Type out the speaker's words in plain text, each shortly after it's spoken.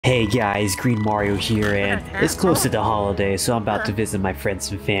Hey guys, Green Mario here, and it's close to the holidays, so I'm about to visit my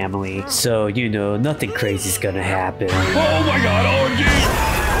friends and family. So, you know, nothing crazy's gonna happen. Oh my god, OMG!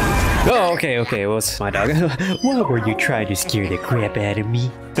 Oh, okay, what's my dog? What were you trying to scare the crap out of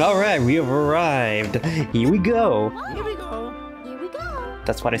me? Alright, we have arrived. Here we go. Here we go.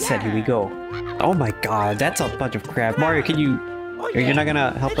 That's what I said, here we go. Oh my god, that's a bunch of crap. Mario, can you... You're not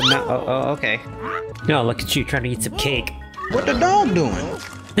gonna help him out? Oh, okay. No, look at you trying to eat some cake. What the dog doing?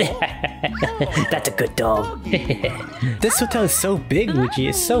 That's a good dog. This hotel is so big, Luigi.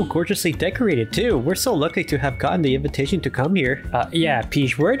 It's so gorgeously decorated too. We're so lucky to have gotten the invitation to come here. Yeah,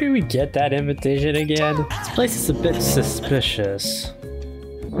 Peach, where did we get that invitation again? This place is a bit suspicious.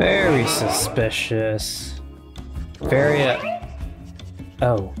 Very suspicious. Very,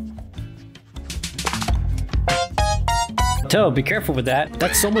 Oh. Toe, be careful with that.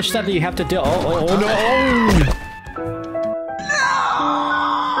 That's so much stuff that you have to do. Oh no!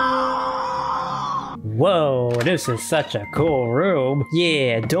 Whoa, this is such a cool room.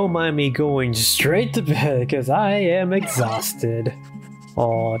 Yeah, don't mind me going straight to bed because I am exhausted.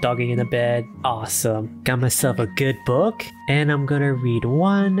 Oh, doggy in the bed. Awesome. Got myself a good book and I'm gonna read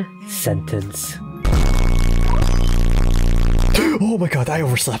one sentence. Oh my god, I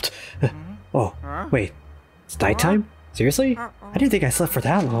overslept. Oh, wait. It's nighttime? Seriously? I didn't think I slept for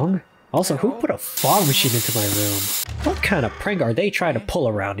that long. Also, who put a fog machine into my room? What kind of prank are they trying to pull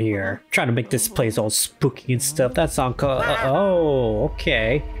around here? Trying to make this place all spooky and stuff. That's not oh,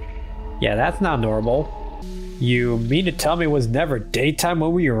 okay. Yeah, that's not normal. You mean to tell me it was never daytime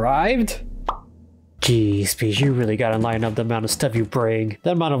when we arrived? Jeez, Peach, you really gotta line up the amount of stuff you bring.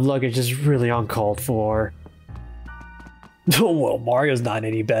 That amount of luggage is really uncalled for. Oh, well, Mario's not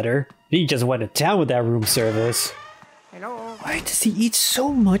any better. He just went to town with that room service. Hello. Why does he eat so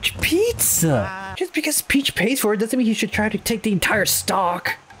much pizza? Just because Peach pays for it doesn't mean he should try to take the entire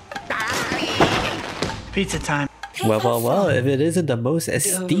stock. Pizza time. Well, if it isn't the most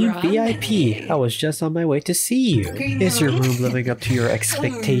esteemed VIP, I was just on my way to see you. Is your room living up to your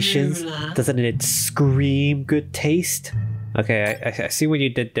expectations? Doesn't it scream good taste? Okay, I see what you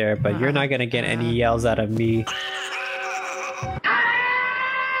did there, but you're not gonna get any yells out of me.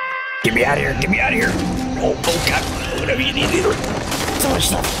 Get me out of here! Get me out of here! Oh god! Whatever you need. So much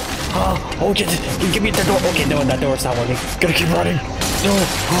stuff. Oh, okay, give me the door. Okay, no, that door's not working. Gotta keep running. No.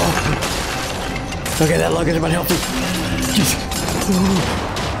 Oh. Okay, that luggage might help me. Jeez.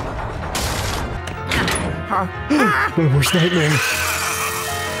 My worst nightmare.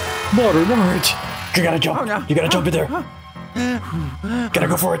 Marge. You gotta jump. no. You gotta jump in there. Gotta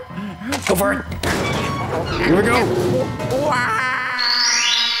go for it. Go for it. Here we go.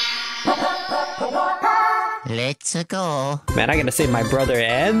 Let's go. Man, I gotta save my brother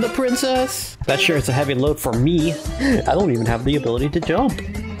and the princess. That sure is a heavy load for me. I don't even have the ability to jump.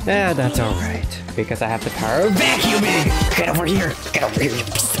 Eh, that's alright. Because I have the power of vacuuming! Get over here! Get over here, you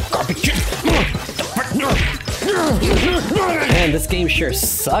piece of garbage! Man, this game sure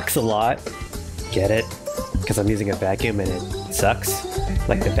sucks a lot. Get it? Because I'm using a vacuum and it sucks.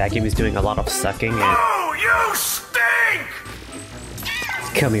 Like the vacuum is doing a lot of sucking and... Oh, you stink!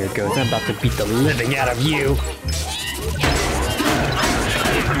 Come here, Ghost. I'm about to beat the living out of you.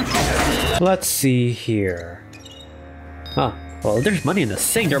 Let's see here. Huh. Well, if there's money in the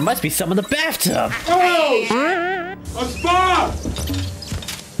sink, there must be some in the bathtub. Oh! A spa!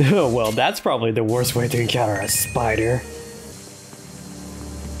 Oh, well, that's probably the worst way to encounter a spider.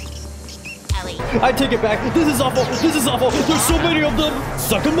 Ellie. I take it back. This is awful. This is awful. There's so many of them.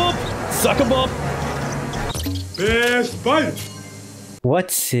 Suck them up. Suck them up. Best spider!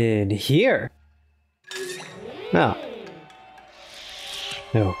 What's in here? Oh.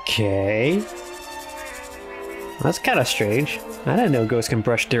 Okay. That's kind of strange. I didn't know ghosts can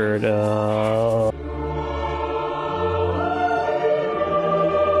brush dirt.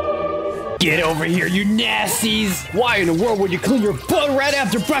 Get over here, you nasties! Why in the world would you clean your butt right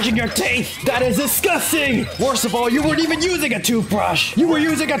after brushing your teeth? That is disgusting! Worst of all, you weren't even using a toothbrush! You were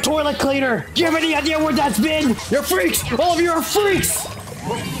using a toilet cleaner! Do you have any idea where that's been? You're freaks! All of you are freaks!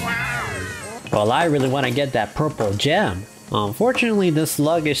 Well, I really want to get that purple gem. Unfortunately, this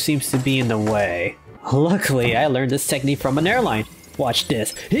luggage seems to be in the way. Luckily, I learned this technique from an airline. Watch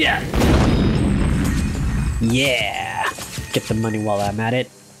this. Yeah! Yeah! Get the money while I'm at it.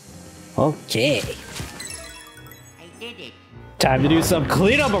 Okay. I did it. Time to do some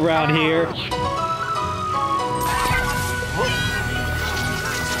cleanup around here.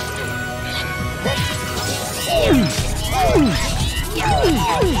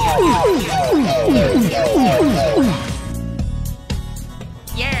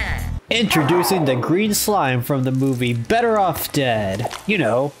 Yeah. Introducing the green slime from the movie Better Off Dead. You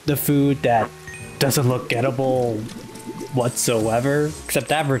know, the food that doesn't look gettable whatsoever. Except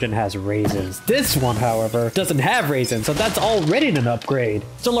that version has raisins. This one, however, doesn't have raisins, so that's already an upgrade.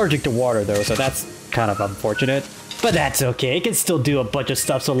 It's allergic to water though, so that's kind of unfortunate. But that's okay, it can still do a bunch of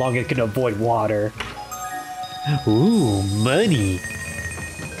stuff so long as it can avoid water. Ooh, money.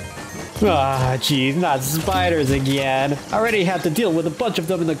 Ah, geez, not spiders again. I already had to deal with a bunch of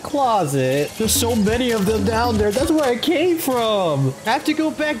them in the closet. There's so many of them down there. That's where I came from. I have to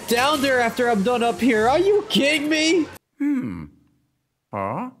go back down there after I'm done up here. Are you kidding me?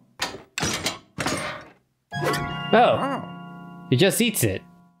 Huh? Oh. He just eats it.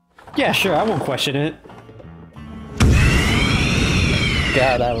 Yeah, sure, I won't question it.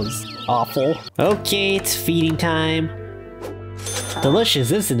 God, that was awful. Okay, it's feeding time.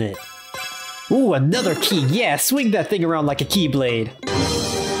 Delicious, isn't it? Ooh, another key. Yeah, swing that thing around like a keyblade.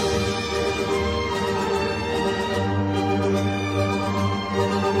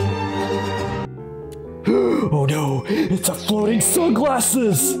 Oh no, it's a floating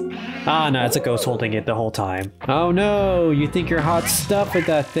sunglasses! Ah no, it's a ghost holding it the whole time. Oh no, you think you're hot stuff with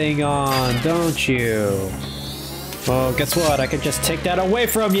that thing on, don't you? Well, guess what? I can just take that away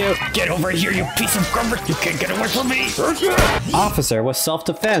from you! Get over here, you piece of garbage! You can't get away from me! Officer, with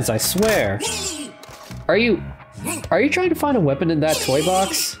self-defense, I swear. Are you trying to find a weapon in that toy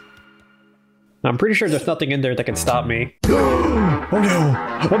box? I'm pretty sure there's nothing in there that can stop me. Oh no!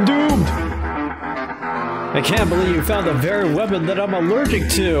 I'm doomed! I can't believe you found the very weapon that I'm allergic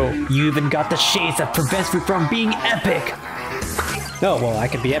to! You even got the shades that prevents me from being epic! Oh, well, I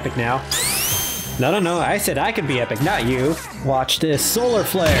can be epic now. No, I said I could be epic, not you. Watch this solar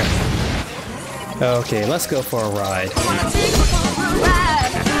flare. Okay, let's go for a ride.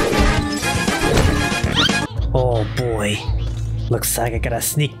 Oh boy. Looks like I gotta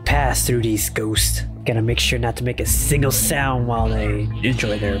sneak past through these ghosts. Gotta make sure not to make a single sound while they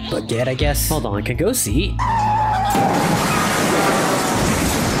enjoy their baguette, I guess. Hold on, can ghosts eat?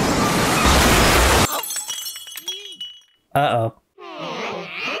 Uh-oh.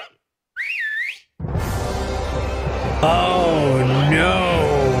 Oh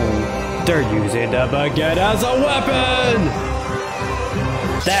no! They're using the baguette as a weapon!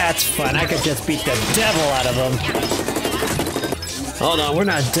 That's fun, I could just beat the devil out of them. Hold on, we're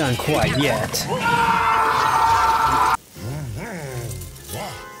not done quite yet.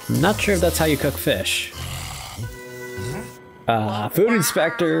 I'm not sure if that's how you cook fish. Food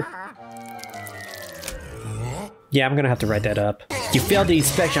inspector. Yeah, I'm gonna have to write that up. You failed the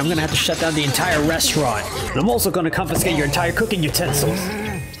inspection, I'm gonna have to shut down the entire restaurant. And I'm also gonna confiscate your entire cooking utensils.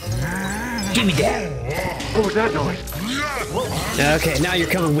 Give me that. What was that noise? Okay, now you're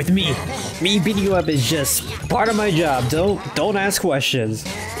coming with me. Me beating you up is just part of my job. Don't ask questions.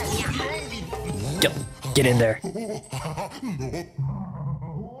 Get in there.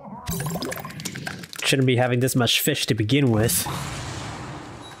 Shouldn't be having this much fish to begin with.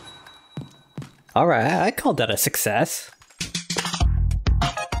 Alright, I called that a success.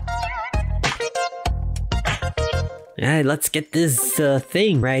 Alright, let's get this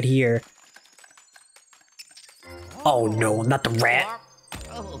thing right here. Oh no, not the rat.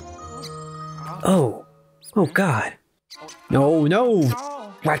 Oh god. No!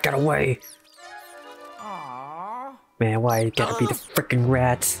 Rat got away. Man, why it gotta be the frickin'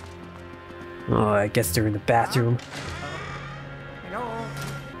 rats? Oh, I guess they're in the bathroom.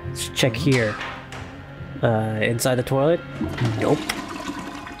 Let's check here. Inside the toilet? Nope.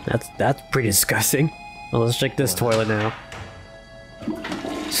 That's pretty disgusting. Well, let's check this toilet now.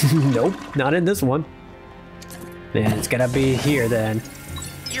 Nope, not in this one. Man, it's gotta be here then.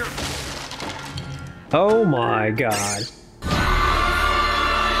 Oh my god.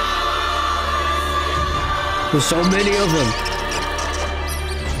 There's so many of them.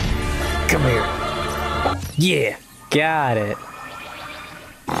 Come here. Yeah, got it.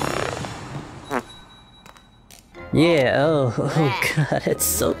 Yeah, oh god, it's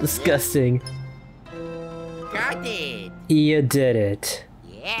so disgusting. Got it. You did it.